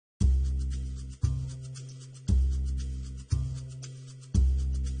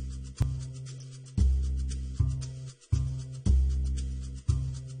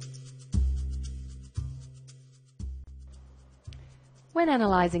When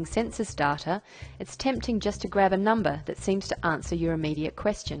analysing census data, it's tempting just to grab a number that seems to answer your immediate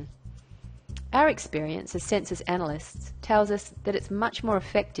question. Our experience as census analysts tells us that it's much more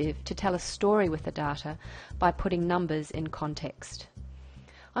effective to tell a story with the data by putting numbers in context.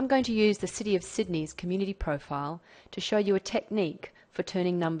 I'm going to use the City of Sydney's community profile to show you a technique for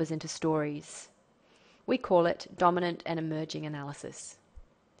turning numbers into stories. We call it dominant and emerging analysis.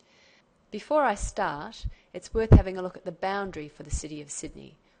 Before I start, it's worth having a look at the boundary for the City of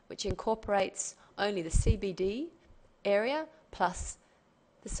Sydney, which incorporates only the CBD area plus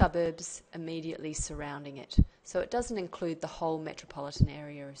the suburbs immediately surrounding it. So it doesn't include the whole metropolitan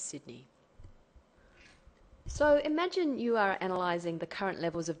area of Sydney. So imagine you are analysing the current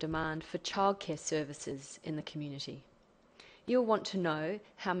levels of demand for childcare services in the community. You'll want to know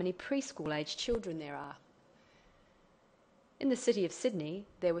how many preschool-aged children there are. In the City of Sydney,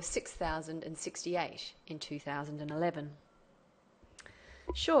 there were 6,068 in 2011.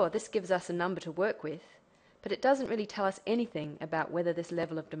 Sure, this gives us a number to work with, but it doesn't really tell us anything about whether this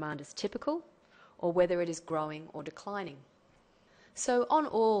level of demand is typical or whether it is growing or declining. So on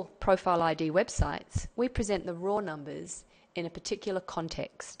all Profile.id websites, we present the raw numbers in a particular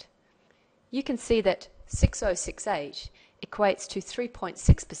context. You can see that 6068 equates to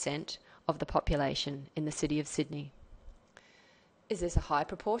 3.6% of the population in the City of Sydney. Is this a high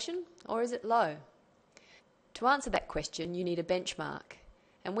proportion or is it low? To answer that question, you need a benchmark,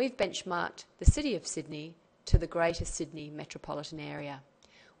 and we've benchmarked the City of Sydney to the Greater Sydney metropolitan area,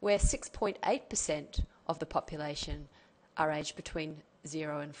 where 6.8% of the population are aged between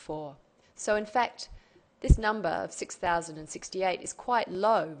 0 and 4. So in fact, this number of 6,068 is quite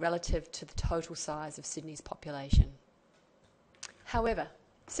low relative to the total size of Sydney's population. However,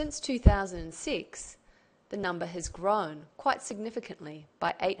 since 2006, the number has grown quite significantly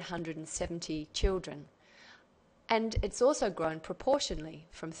by 870 children. And it's also grown proportionally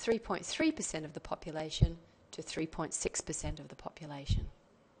from 3.3% of the population to 3.6% of the population.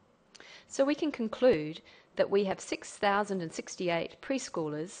 So we can conclude that we have 6,068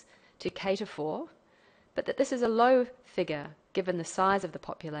 preschoolers to cater for, but that this is a low figure given the size of the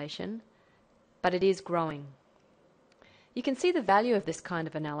population, but it is growing. You can see the value of this kind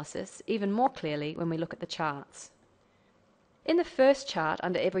of analysis even more clearly when we look at the charts. In the first chart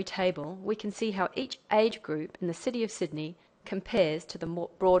under every table, we can see how each age group in the City of Sydney compares to the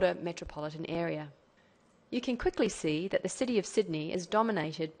broader metropolitan area. You can quickly see that the City of Sydney is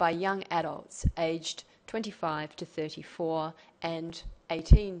dominated by young adults aged 25 to 34 and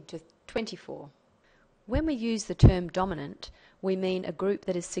 18 to 24. When we use the term dominant, we mean a group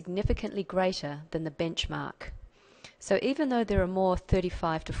that is significantly greater than the benchmark. So even though there are more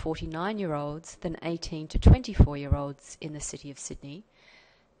 35 to 49-year-olds than 18 to 24-year-olds in the City of Sydney,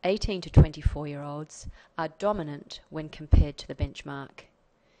 18 to 24-year-olds are dominant when compared to the benchmark.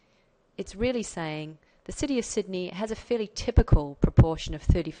 It's really saying the City of Sydney has a fairly typical proportion of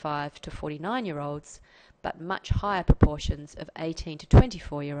 35 to 49-year-olds, but much higher proportions of 18 to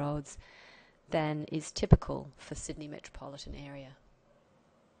 24-year-olds than is typical for Sydney metropolitan area.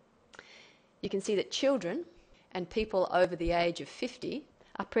 You can see that children and people over the age of 50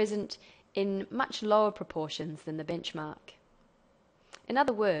 are present in much lower proportions than the benchmark. In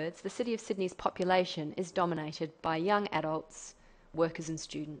other words, the City of Sydney's population is dominated by young adults, workers and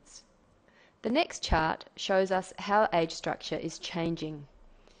students. The next chart shows us how age structure is changing.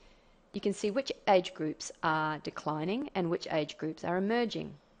 You can see which age groups are declining and which age groups are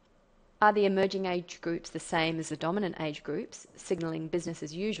emerging. Are the emerging age groups the same as the dominant age groups, signalling business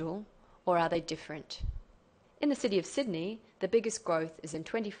as usual, or are they different? In the City of Sydney, the biggest growth is in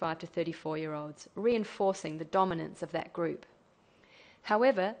 25 to 34-year-olds, reinforcing the dominance of that group.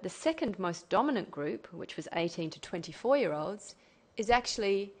 However, the second most dominant group, which was 18 to 24-year-olds, is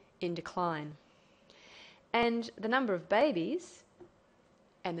actually in decline. And the number of babies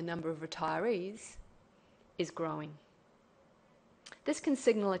and the number of retirees is growing. This can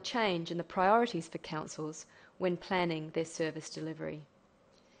signal a change in the priorities for councils when planning their service delivery.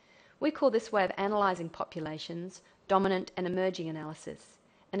 We call this way of analysing populations dominant and emerging analysis,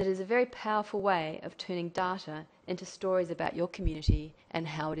 and it is a very powerful way of turning data into stories about your community and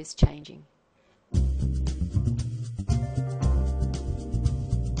how it is changing.